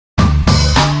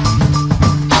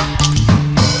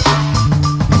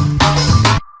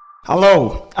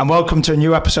Hello and welcome to a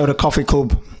new episode of Coffee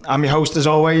Club. I'm your host as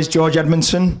always, George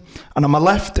Edmondson, and on my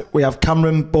left we have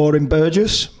Cameron Boring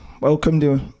Burgess. Welcome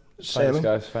to Thanks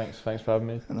guys, thanks for having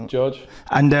me. Hello. George.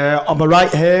 And on my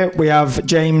right here we have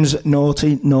James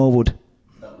Naughty Norwood.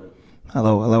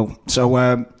 Hello.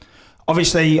 So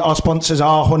obviously our sponsors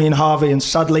are Honey and Harvey, and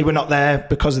sadly we're not there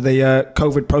because of the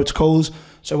COVID protocols.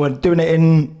 So we're doing it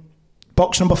in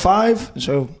box number 5.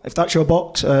 So if that's your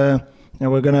box,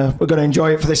 we're gonna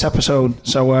enjoy it for this episode.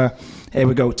 So here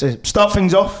we go. To start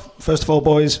things off, first of all,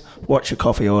 boys, what's your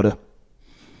coffee order?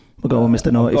 We'll go with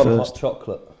Mr. Naughty first. Hot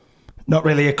chocolate. Not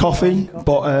really a coffee,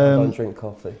 but I don't drink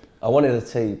coffee. I wanted a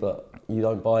tea, but you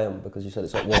don't buy them because you said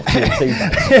it's not worth tea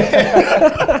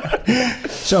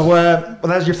bags. So well,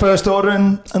 there's your first order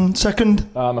and second.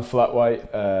 I'm a flat white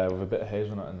with a bit of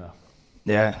hazelnut in there.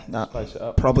 Yeah, that Spice it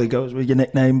up. probably goes with your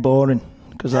nickname, Boring,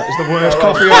 because that is the worst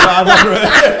coffee order I've ever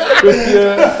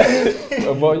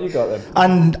heard. What you got then?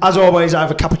 And as always, I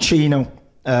have a cappuccino.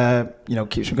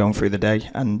 Keeps me going through the day,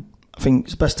 and I think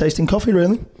it's the best tasting coffee,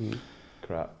 really.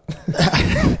 Crap.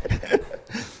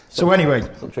 So anyway,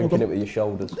 Stop drinking it with your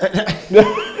shoulders.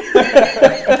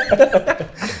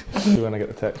 You want to get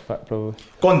the text back, probably.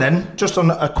 go on then. Just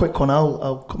on a quick one,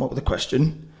 I'll come up with a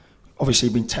question. Obviously,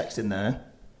 you've been texting there.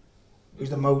 Who's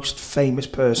the most famous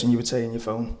person you would say in your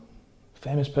phone?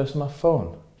 Famous person on my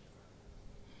phone?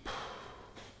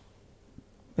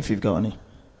 If you've got any.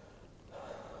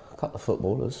 A couple of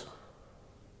footballers.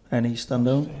 Any stand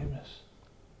out? Famous.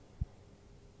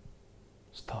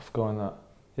 It's tough going that.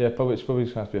 Yeah, it's probably just going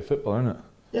to have to be a footballer, isn't it?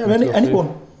 Yeah,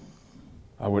 anyone.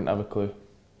 I wouldn't have a clue.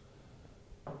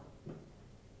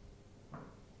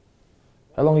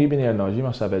 How long have you been here now? You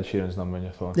must have Ed Sheeran's number on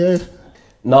your phone. Yeah.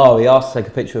 No, he asked to take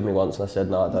a picture with me once and I said,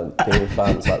 no, I don't deal with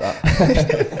fans like that.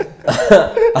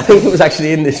 I think it was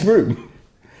actually in this room.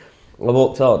 I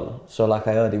walked on, so I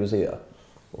heard he was here.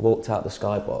 I walked out the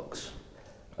skybox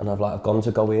and I've gone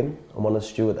to go in, and one of the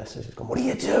stewardesses has gone, what are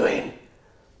you doing?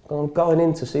 I'm going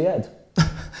in to see Ed.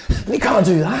 You can't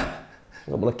do that.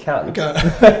 I went, well, I can.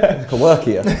 I can work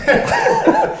here.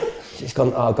 She's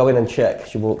gone, I'll go in and check.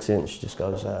 She walks in, she just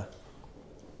goes,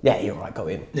 yeah, you're right, go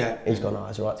in. Yeah. He's gone,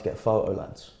 it's all right to get a photo,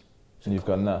 lads. And you've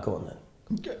gone there? Go on then.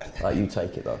 You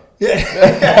take it though.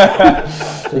 Yeah.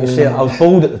 So you see, I was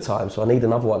bald at the time, so I need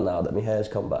another one now that my hair's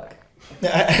come back.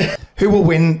 Who will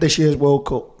win this year's World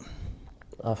Cup?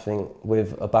 I think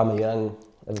with Aubameyang,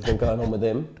 everything going on with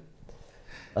him,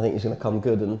 I think he's going to come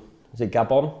good. And is it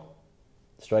Gabon?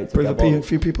 Straight to Prove Gabon. a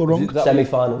few people wrong.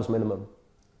 Semi-finals minimum.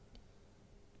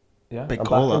 Yeah. Big I'm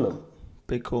call, backing that. them.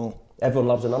 Big call. Everyone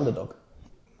loves an underdog.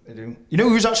 They do. You know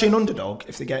who's actually an underdog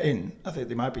if they get in? I think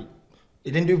they might be. They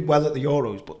didn't do well at the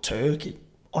Euros, but Turkey.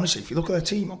 Honestly, if you look at their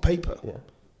team on paper, Yeah.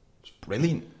 it's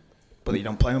brilliant. But they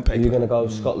don't play on Are paper. you going to go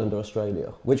Scotland or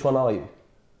Australia? Which one are you?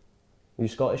 Are you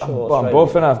Scottish or I'm Australian?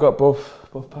 both, and I've got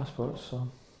both passports, so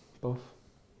both.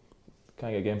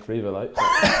 Can't get a game for either, like.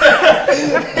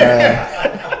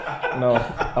 No,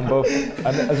 I'm both.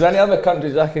 And is there any other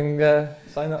countries I can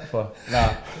sign up for?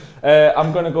 Nah.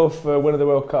 I'm going to go for winner of the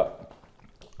World Cup.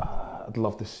 I'd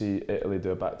love to see Italy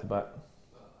do a back-to-back.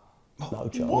 No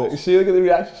chance. What? You see, look at the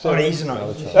reaction. Oh, he's not.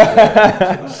 No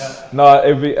chance. No,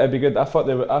 it'd be good. I thought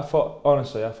they were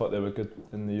good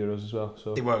in the Euros as well.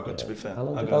 So They were good, to be fair. How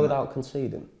long I'll did go you go on that. without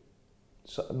conceding?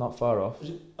 not far off.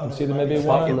 Oh, no, See them it might maybe be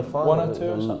one in or, the final, one or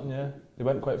two or mm. something. Yeah, they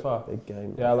went quite far. Big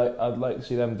game. Yeah, I'd like to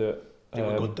see them do it. They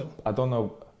were good though. I don't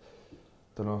know.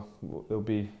 There'll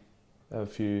be a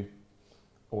few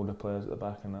older players at the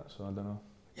back and that, so I don't know.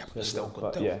 Yeah, but they're still good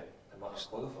But though. yeah. They might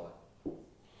qualify.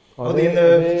 Oh, they in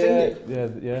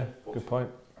the Yeah. Good point.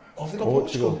 Oh, have they got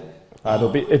Portugal. Portugal?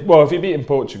 They'll beat. If you're beating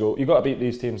Portugal, you got to beat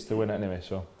these teams to win it anyway.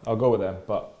 So I'll go with them.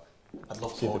 But I'd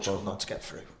love See the Portugal Portugal. not to get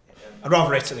through. I'd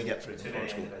rather Italy get through than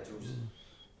Portugal.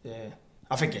 Yeah,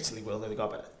 I think Italy will. They've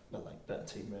got a better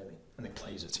team really, and they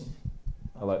play as a team.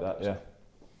 I like that. Yeah,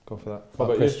 go for that. What Like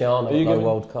about Cristiano, Are you no gonna-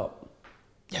 World Cup.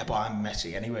 Yeah, but I'm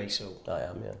Messi anyway, so I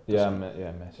am, yeah. you?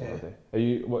 Yeah, Messi Yeah. all day. Are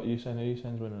you? What are you saying? Are you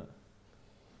saying winning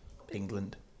it?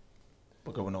 England,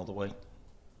 we're going all the way.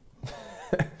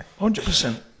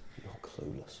 100%. You're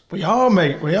clueless. We are,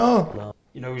 mate. We are. No.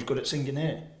 You know who's good at singing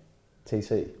here?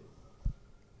 TC.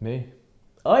 Me?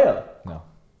 Oh yeah. No.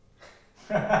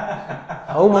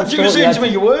 I almost You were thought you saying had, to me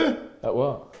you were At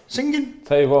what? singing.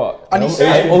 Tell you what. And he I-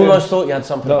 said- I almost thought you had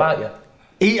something No. about you.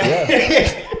 He,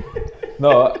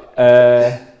 No,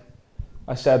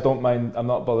 I say I don't mind. I'm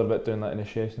not bothered about doing like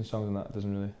initiation songs and that. It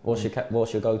doesn't really.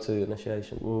 What's your go-to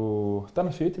initiation? Ooh, I've done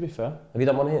a few to be fair. Have you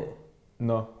done one here?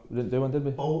 No, we didn't do one, did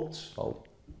we? Bolts. Oh.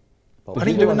 How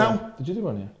do you do it one now? here? Did you do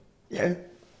one here? Yeah.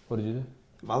 What did you do?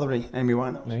 Valerie, Amy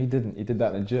Winehouse. No, he didn't. He did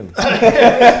that in the gym.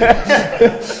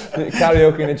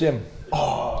 Karaoke in the gym.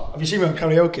 Oh, have you seen me on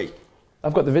karaoke?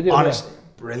 I've got the video. Honestly,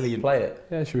 brilliant. Play it.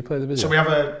 Yeah, should we play the video? So we have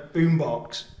a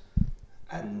boombox,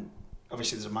 and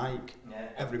obviously there's a mic. Yeah.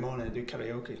 Every morning I do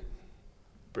karaoke.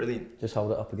 Brilliant. Just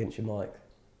hold it up against your mic.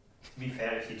 To be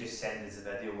fair, if you just send us a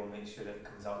video, we'll make sure it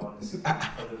comes up on the screen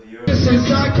for the viewer. Since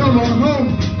I come on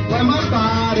home, when my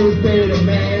body's better,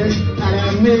 man, and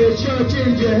I miss your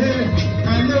ginger hair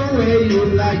and the way you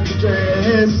like to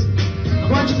dress.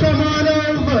 Why don't you come on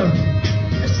over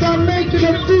and start making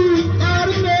a fool out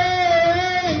of me?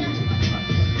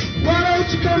 Why don't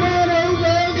you come on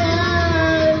over,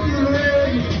 guys?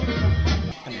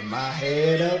 And in my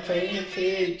head I paint a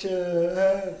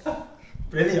picture.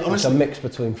 Brilliant, It's honestly. a mix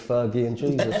between Fergie and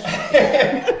Jesus.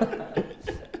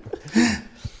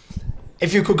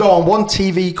 If you could go on one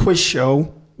TV quiz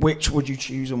show, which would you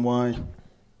choose and why? A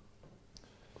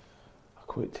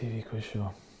quick TV quiz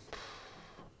show.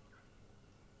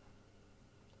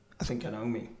 I think I know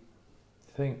me.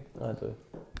 Think. I do.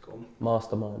 Go on.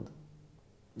 Mastermind.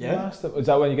 Yeah? Is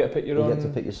that when you get to pick your You own? get to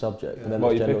pick your subject, and then What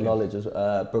are there's you general picking?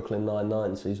 knowledge as Brooklyn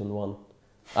Nine-Nine season 1.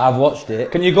 I've watched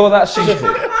it. Can you go that specific?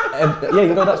 Yeah, you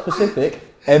can go that specific.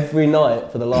 Every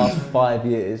night for the last 5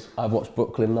 years, I've watched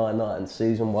Brooklyn Nine-Nine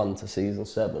season 1 to season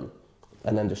 7,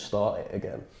 and then just start it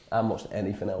again. I haven't watched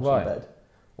anything else Right. in bed.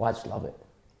 Well, I just love it.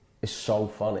 It's so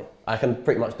funny. I can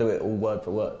pretty much do it all word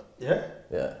for word. Yeah?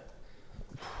 Yeah.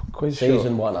 Quiz show.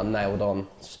 Season 1, I'm nailed on.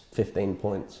 It's 15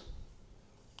 points.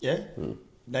 Yeah?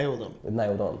 Nailed them.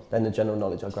 Nailed on. Then the general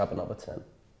knowledge, I grab another 10.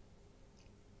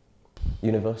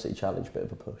 University challenge, bit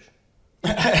of a push.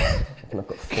 I reckon I've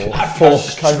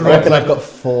got I reckon I've got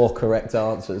 4 correct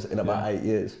answers in about 8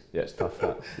 years. Yeah, it's tough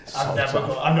that. I'm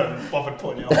never bothered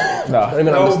putting it on. No. I don't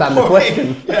even understand the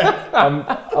question.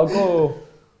 I'll go.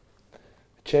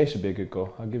 Chase would be a good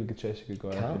goal. I'll give Chase a good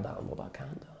goal. I reckon. Countdown, what about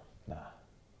countdown? Nah.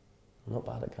 I'm not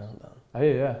bad at countdown. Oh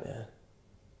yeah, yeah. Yeah.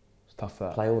 It's tough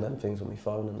that. Play all them things on my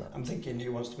phone and that. I'm thinking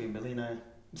Who Wants to Be a Millionaire?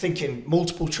 I'm thinking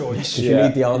multiple choice. You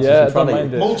need the answers yeah, in front don't of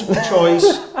mind you. it. Multiple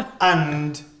choice,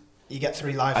 and you get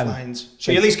 3 lifelines.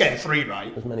 So you're at least getting 3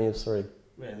 right. As many as 3.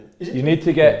 Really? Is it You 3? need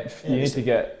to get Yeah, you need it's- to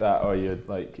get that, or you're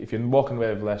like if you're walking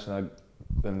away with less than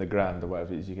the grand or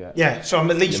whatever it is you get. Yeah, so I'm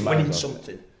at least You might winning as well.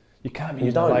 something. You can't be You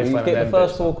using don't. lifeline You on get the them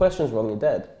first bits. 4 questions wrong, you're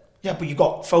dead. Yeah, but you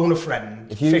got phone a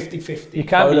friend, If you- 50-50. You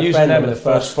can't Phone be a using friend them on in the the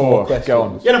first first 4 4 questions. Go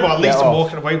on. Yeah, no, but at least Get I'm off.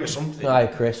 walking away with something. Hi,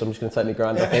 Chris. I'm just going to take my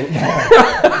grand, I think.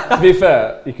 To be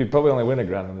fair, you could probably only win a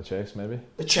grand on the chase, maybe.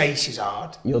 The chase is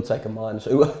hard. You'll take a mine.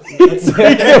 So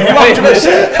To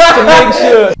make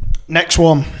sure. Next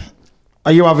one.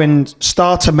 Are you having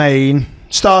starter, main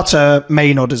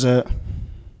or dessert?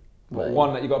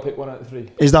 One that you got to pick 1 out of 3.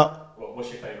 Is that... What's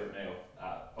your favourite meal?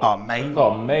 Oh, main.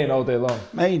 Oh, main all day long.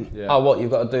 Main. Yeah. Oh, what?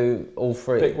 You've got to do all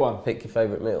 3? Pick one. Pick your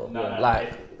favourite meal. No,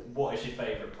 Like, what is your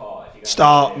favourite part? If you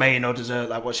Start, main or dessert,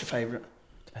 like what's your favourite?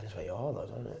 depends where you are, though,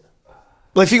 doesn't it?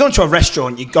 Well, if you go into a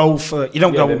restaurant, you go for... You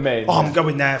don't Yeah, go, the main, I'm yeah.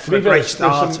 going there To for be a fair, great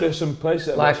starter. there's some places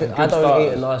that Like, have got I some good don't eat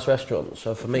starters. in nice restaurants,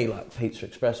 so for me, like, Pizza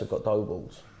Express have got dough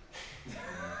balls.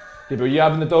 Yeah, but you're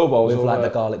having the dough balls With, over... like, the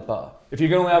garlic butter. If you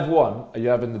can only have one, are you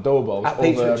having the dough balls At over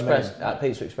Pizza Express, main? at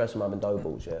Pizza Express, I'm having dough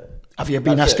balls, yeah. Have you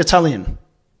been That's it. Italian?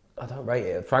 I don't rate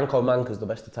it. Franco Manca's the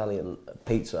best Italian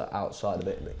pizza outside of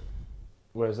Italy.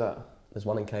 Where's that? There's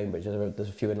one in Cambridge, there's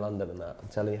a few in London and that. I'm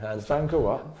telling you, hands down. Franco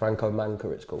what? Franco Manca,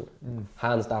 it's called.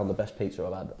 Hands down the best pizza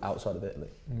I've had outside of Italy.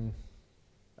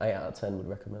 8 out of 10 would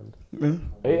recommend.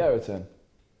 8 out of 10.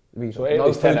 So No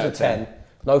Italy's 10 food out to of 10. 10.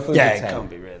 No food Yeah, to it 10. can't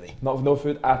be really. No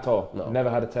food at all. No. Never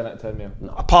had a 10 out of 10 meal. No.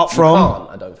 Apart You from can't,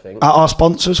 I don't think. at our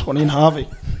sponsors, Honey and Harvey.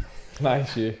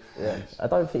 Nice, you. Yeah. I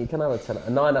don't think you can have a 10. A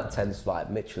 9 out of 10 is like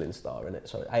Michelin star in it.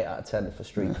 So 8 out of 10 for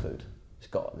street food.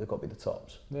 They've got to be the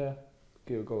tops. Yeah,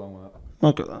 go along with that.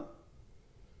 I'll go that.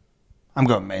 I'm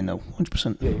going main though,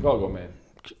 100%. Yeah, you gotta go main.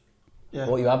 Yeah.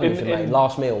 What you having, In- mate? in-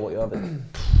 Last meal, what you having?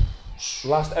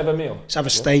 Last ever meal? Let's have a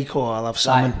steak or I'll have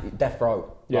salmon. Like, death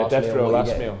row. Yeah, Last death meal, row, what you last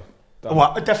getting? meal. Done.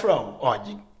 What? A death row?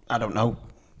 Oh, I don't know.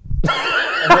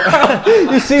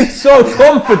 You seem so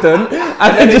confident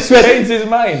and then just changed his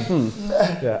mind.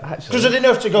 Yeah, actually. Because I didn't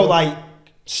know if to go like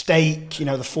steak, you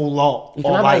know, the full lot. You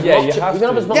can or have like, as yeah, much, you have you can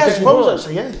have to. as much yeah, I as you suppose want.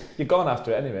 actually, yeah. You're going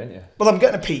after it anyway, aren't you? Well, I'm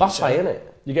getting a pizza. Buffet, innit?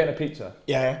 You're getting a pizza.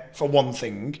 Yeah, for one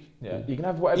thing. Yeah, you can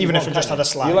have whatever Even you if want, I just can't had a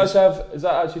you? slice. You're allowed to have, is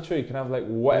that actually true? You can have like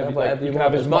whatever, have whatever you you can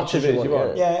want, have as much of it as you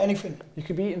want. Yeah, anything. You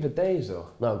could be eating for days though.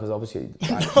 No, because obviously,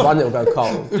 like, one it'll go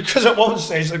cold. Because at one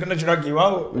stage they're going to drag you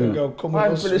out and go, come with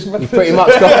I'm us. finished my You pretty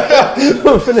much got.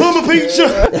 I'm a pizza!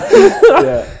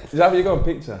 Yeah. Is that where you're going,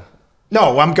 pizza?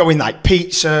 No, I'm going like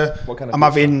pizza. What kind of I'm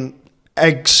pizza? having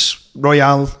eggs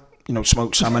royale,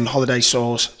 smoked salmon, holiday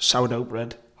sauce, sourdough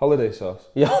bread. Holiday sauce.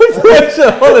 Yeah, it's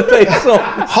a holiday song.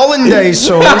 Hollandaise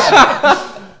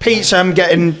sauce. Pizza, I'm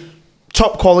getting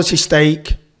top quality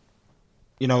steak.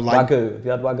 Like... Wagyu. Have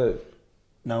you had Wagyu?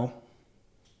 No.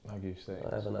 Wagyu steak.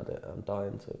 I haven't had it. I'm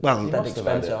dying to. Well, Dead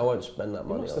expensive. I won't spend that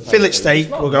money. on Fillet steak,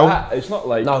 It's not we'll go. that- It's not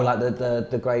like... No, like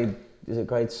the grade. Is it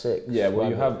grade 6? Yeah,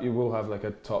 well, Wagyu? you will have like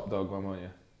a top dog one, won't you?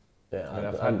 Yeah, I mean, I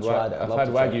I've haven't had tried it. I'd I've love had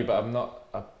to try Wagyu, it.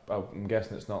 but I'm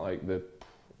guessing it's not like the...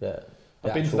 Yeah.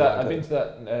 I've been to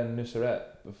that Nusret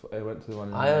before. I went to the one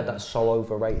in... I heard that's so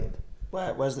overrated.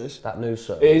 Where's this? That new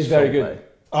Salt. It is very Salt good. Bay.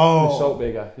 The Oh. Salt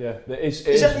Baker, yeah. It Is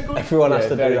that any good? Everyone has Yeah,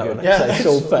 to do very that good. when Yeah. they say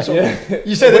Salt Bay. Yeah.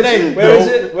 You say the name? Where is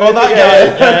it? Where Oh, is that it? guy. Yeah,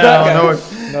 Yeah, that I know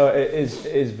guy. it. No, it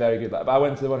is very good. Like, but I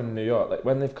went to the one in New York. Like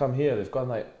when they've come here, they've gone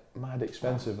like mad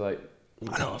expensive. Like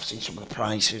I know, I've seen some of the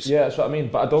prices. yeah, that's what I mean.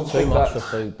 But I don't Too think much that for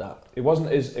food. That it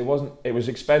was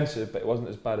expensive, but it wasn't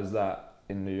as bad as that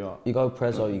in New York. you go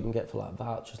Prezzo, you can get for like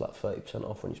vouchers like 30%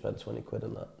 off when you spend 20 quid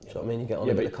on that. Do you know what I mean? You get on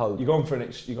Yeah, a bit but of code. you're going for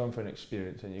an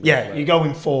experience, and you Yeah, like, you're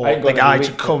going for I ain't the going guy every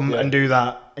to week, come yeah. and do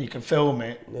that, and you can film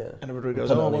it, Yeah. and everybody goes,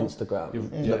 Put it oh, on well. Instagram. You-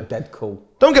 You look dead cool.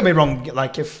 Don't get me wrong,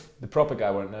 like if... The proper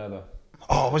guy weren't there though.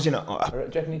 Oh, was he not? Do you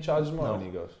reckon he charges more No.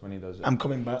 when he does it? I'm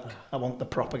coming back. I want the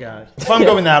proper guy. If I'm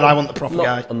going there, I want the proper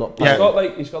guy. I'm not. Yeah.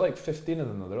 He's got like 15 of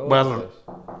them though. They're all Well, over the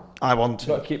place. I want You've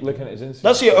got to. to keep looking at his Instagram.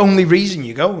 That's the only reason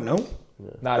you go, no?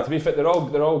 Nah, to be fair, they're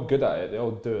all good at it. They all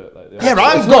do it. Like, they all- Yeah,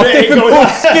 I'm It's not good a at it. Going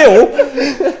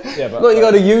difficult skill. Yeah, but Not you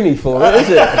go to uni for it, is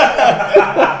it?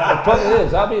 the problem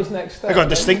is that'll be his next step. I got a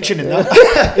distinction in that.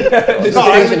 No,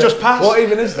 I just passed. What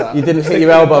even is that? You didn't hit your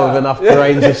elbow with enough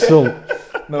grains of salt.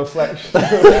 No flexion.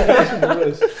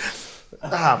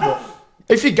 But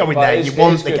if you're going But there, it's- you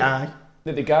want it's the good. guy.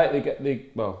 The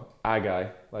guy, our guy,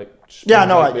 like Yeah, I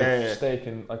know, like, like, yeah. steak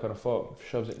and like on a fork,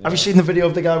 shoves it. In Have you your seen the video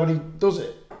of the guy when he does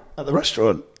it at the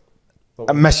restaurant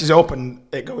and messes it up and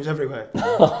it goes everywhere?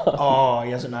 Oh,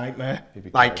 he has a nightmare.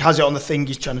 Like, has it on the thing,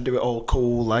 he's trying to do it all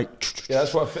cool, like... Yeah,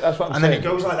 that's what I'm And then saying. he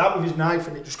goes like that with his knife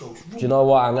and it just goes... Do you know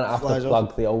what? I'm going to have Flies to off.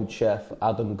 plug the old chef,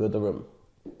 Adam Gooderham.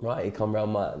 Right, he come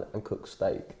round mine and cook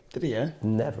steak. Did he, yeah?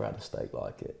 Never had a steak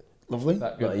like it. Lovely.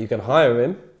 That No, good. you can hire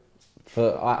him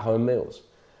for at-home meals.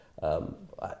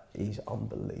 He's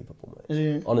unbelievable, mate. Is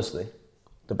he? Honestly,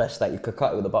 the best steak. You could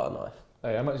cut it with a butter knife.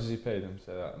 Hey, how much has he paid him?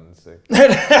 Say that and see.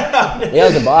 He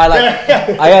hasn't, but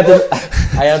I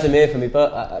had him here for me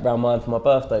around mine for my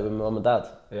birthday with my mum and dad,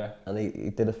 Yeah. and he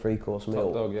did a 3-course meal.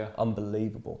 Top dog, yeah.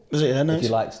 Unbelievable. Was it, yeah, If nice? you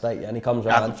like steak, yeah, and he comes I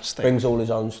round, love steak. brings all his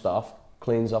own stuff,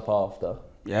 cleans up after,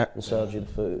 Yeah. and serves you the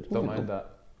food. Don't mind that.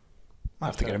 I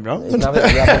have to get him You round. can have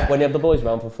it when you have the boys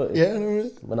round for footy. Yeah, no,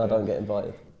 When I don't get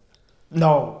invited.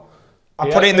 no. I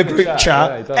Yeah, put it in the in the group chat, chat.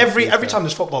 yeah, he does, every to be every fair. time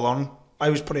there's football on, I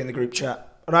always put it in the group chat.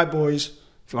 All right, boys,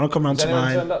 if you want to come round Has to anyone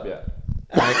mine. turned up yet?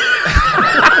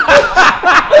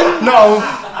 No.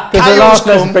 Because the Kyle's last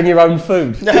lesson, come. bring your own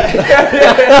food. No,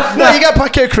 you get a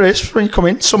packet of crisps when you come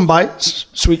in. Some bites,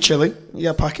 sweet chili. You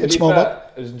get a packet, To be small fair, bag.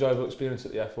 it was an enjoyable experience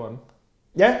at the F1.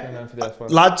 Yeah. Going down for the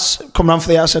F1. Lads, come round for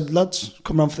the. I said, lads,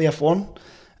 come round for the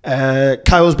F1.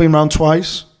 Kyle's been round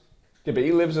twice. Yeah, but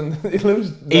he lives.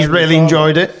 He's really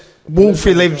enjoyed it.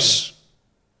 Wolfie lives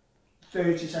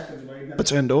 30 seconds away. Never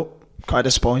turned up. Quite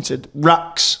disappointed.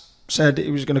 Rax said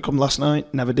he was going to come last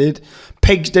night. Never did.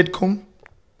 Pigs did come.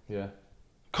 Yeah.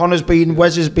 Connor's been.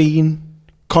 Wes has been.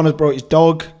 Connor's brought his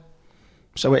dog.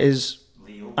 So it is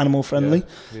Leo. animal friendly.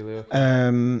 Yeah, really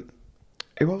okay.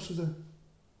 Who else was there?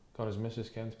 Connor's missus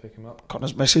came to pick him up.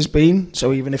 Connor's missus been.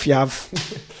 So even if you have,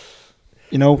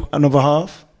 another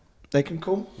half, they can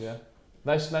come. Yeah.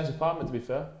 Nice apartment to be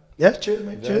fair. Yeah, cheers,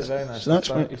 mate. Very, Cheers. very nice. It's nice,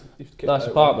 mate. You've kept Nice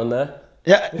that apartment there.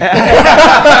 Yeah.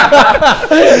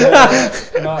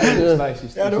 No, it's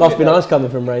nice. Must be nice coming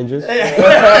from Rangers. He's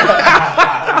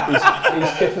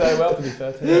kitted out well to be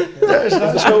fair to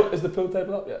him. Is the pool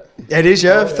table up yet? It is,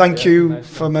 yeah. Oh, yeah, Thank yeah, you nice.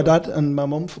 for my dad and my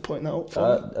mum for pointing that out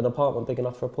for me. An apartment big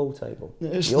enough for a pool table. Yeah,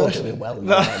 it's You're nice. doing well.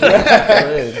 No.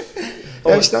 Man.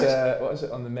 Oh, it's nice. what is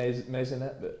it on the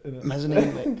maisonette bit? Isn't it?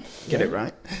 Mezzanine, mate. Get it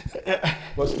right.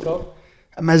 What's it called?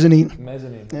 A mezzanine.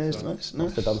 Mezzanine. Yeah, it's Sorry. nice.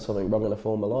 Must have Nice. done something wrong in a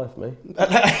former life, me.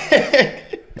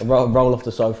 Roll off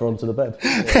the sofa onto the bed.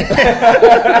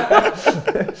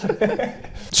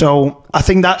 So I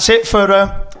think that's it for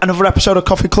another episode of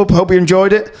Coffee Club. Hope you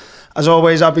enjoyed it. As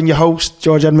always, I've been your host,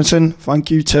 George Edmondson.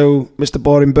 Thank you to Mr.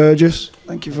 Boring Burgess.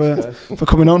 Thank you for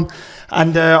coming on.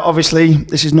 And obviously,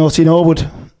 this is Naughty Norwood.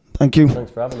 Thank you.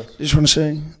 Thanks for having us. Just want to say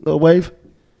a little wave.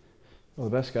 All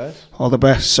the best, guys. All the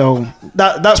best. So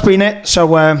that's been it. So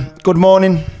good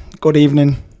morning, good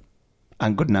evening,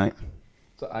 and good night.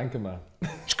 It's an Anchorman.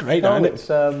 It's great, No, isn't it? it's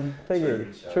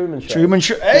Truman Show. Truman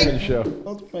Show. Hey! Show.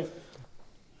 Well done, mate.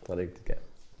 I need to get.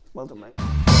 Well done,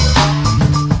 mate.